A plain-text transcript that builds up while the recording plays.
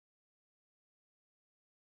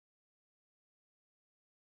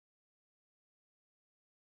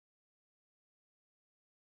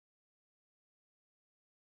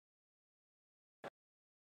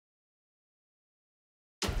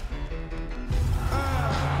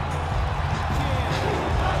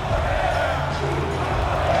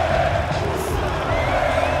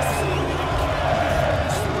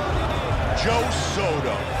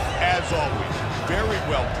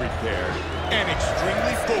well prepared and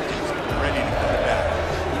extremely focused, ready to come to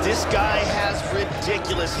battle. This guy has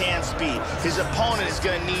ridiculous hand speed. His opponent is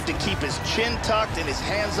going to need to keep his chin tucked and his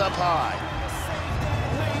hands up high.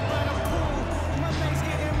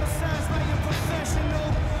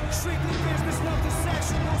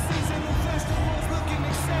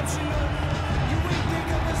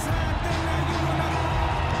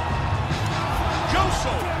 Joe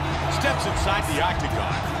Soto steps inside the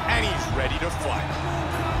octagon, and he's ready to fight.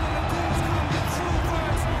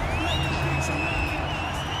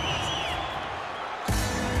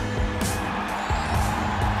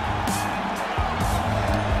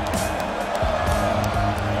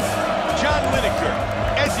 Lineker,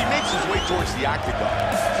 as he makes his way towards the octagon,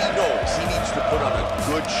 he knows he needs to put on a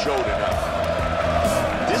good show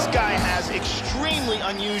tonight. This guy has extremely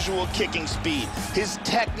unusual kicking speed. His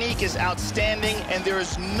technique is outstanding, and there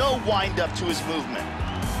is no wind-up to his movement.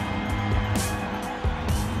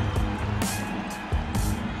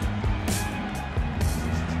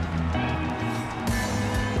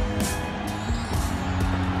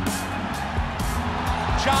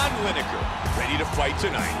 Lineker, ready to fight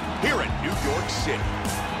tonight here in New York City.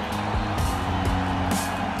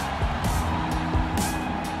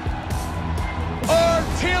 Our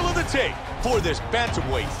tale of the tape for this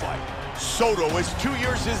bantamweight fight. Soto is 2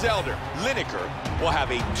 years his elder. Lineker will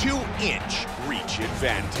have a 2-inch reach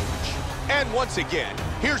advantage. And once again,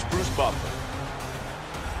 here's Bruce Buffer.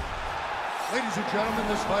 Ladies and gentlemen,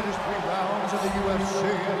 this fight is 3 rounds of the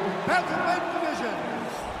UFC bantamweight division.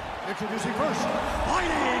 Introducing first,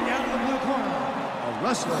 fighting out of the blue corner, a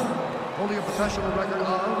wrestler holding a professional record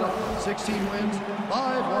of 16 wins, 5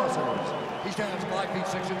 losses. He stands 5 feet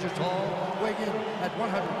 6 inches tall, weighing in at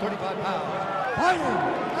 135 pounds. Fighting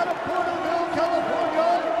out of Porterville,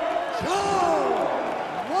 California, Joe Soto!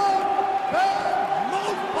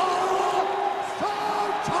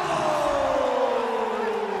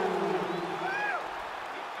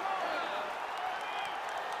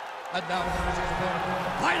 And now,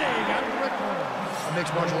 fighting out of the red corner, a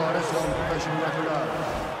mixed martial artist holding a professional record of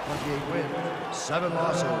 28 wins, 7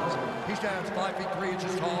 losses. He stands 5 feet 3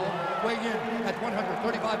 inches tall, weighing in at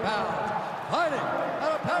 135 pounds. Fighting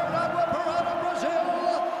out of Paranagua, Parana, Brazil,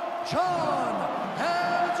 John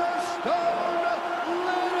Stone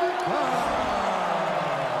Lineker.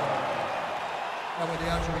 And when the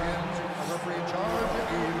action begins, a referee in charge,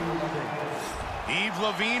 Yves Levine. Yves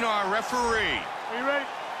Levine, our referee. Are you ready?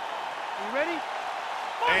 Are you ready?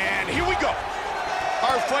 And here we go.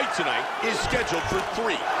 Our fight tonight is scheduled for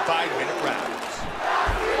 3 5-minute rounds.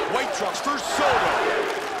 White trunks for Soto.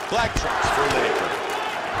 Black trunks for Lineker.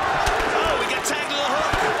 Oh, we got tagged to the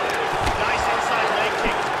hook. Nice inside leg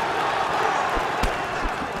kick.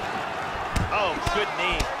 Oh, good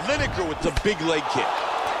knee. Lineker with the big leg kick.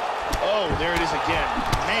 Oh, there it is again.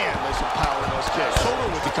 Man, there's some power in those kicks. Soto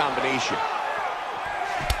with the combination.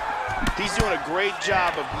 He's doing a great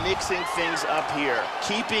job of mixing things up here,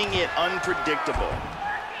 keeping it unpredictable.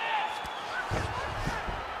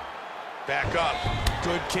 Back up.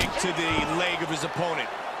 Good kick to the leg of his opponent.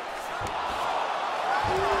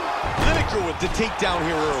 Lineker with the takedown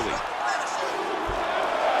here early.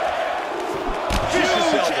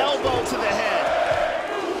 Huge elbow to the head.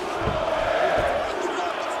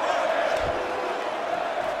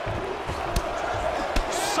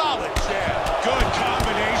 Solid jab. Good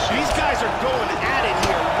combination. These guys are going at it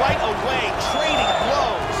here right away, trading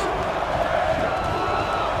blows.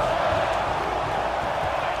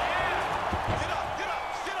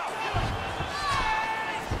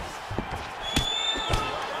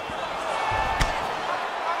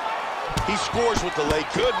 He scores with the leg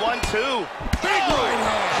kick. Good 1-2. Big right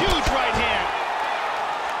hand. Huge right hand.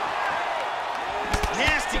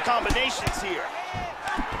 Nasty combinations here.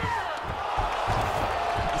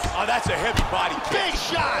 Oh, that's a heavy body kick. Big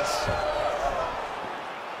shots.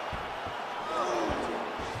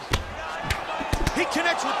 He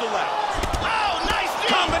connects with the left. Oh, nice knee.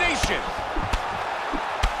 Combination.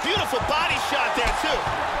 Beautiful body shot there, too.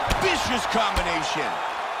 Vicious combination.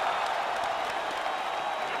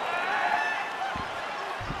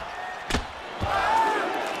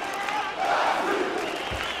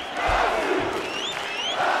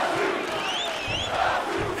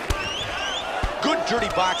 Dirty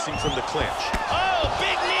boxing from the clinch. Oh,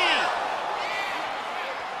 big knee!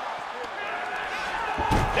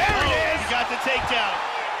 There it is! He got the takedown.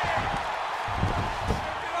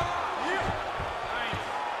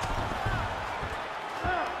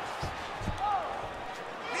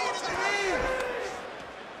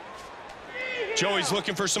 Joey's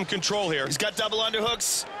looking for some control here. He's got double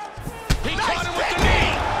underhooks. He caught him with the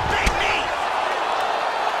knee! Big knee!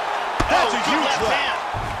 That's a good huge left left. hand.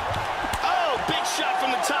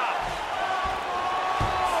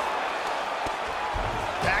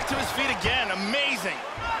 again. Amazing.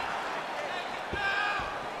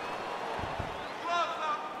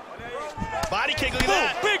 Body kick, look at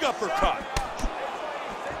that. Big uppercut.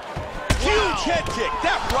 Huge head kick.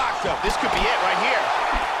 That rocked him. This could be it right here.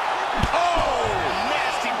 Oh!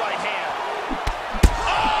 Nasty right hand.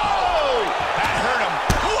 Oh! That hurt him.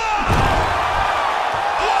 Whoa!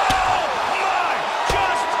 Oh, my!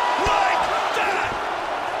 Just like that!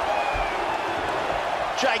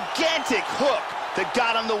 Gigantic hook that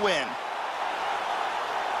got him the win.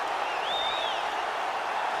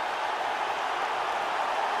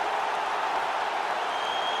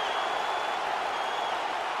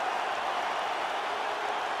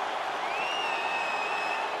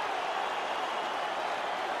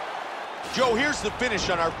 Joe, here's the finish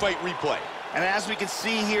on our fight replay. And as we can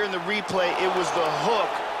see here in the replay, it was the hook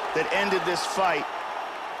that ended this fight.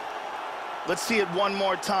 Let's see it one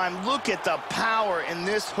more time. Look at the power in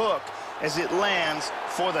this hook as it lands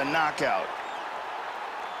for the knockout.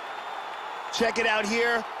 Check it out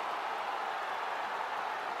here.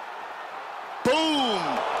 Boom!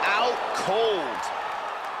 Out cold.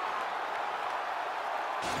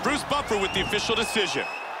 Bruce Buffer with the official decision.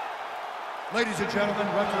 Ladies and gentlemen,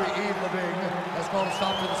 referee Yves Leving has called a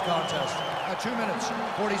stop to this contest at 2 minutes,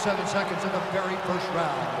 47 seconds in the very first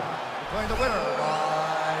round. Declaring the winner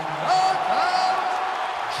by knockout,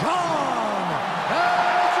 John Lineker.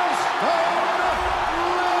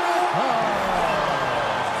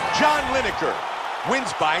 John Lineker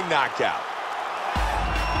wins by knockout.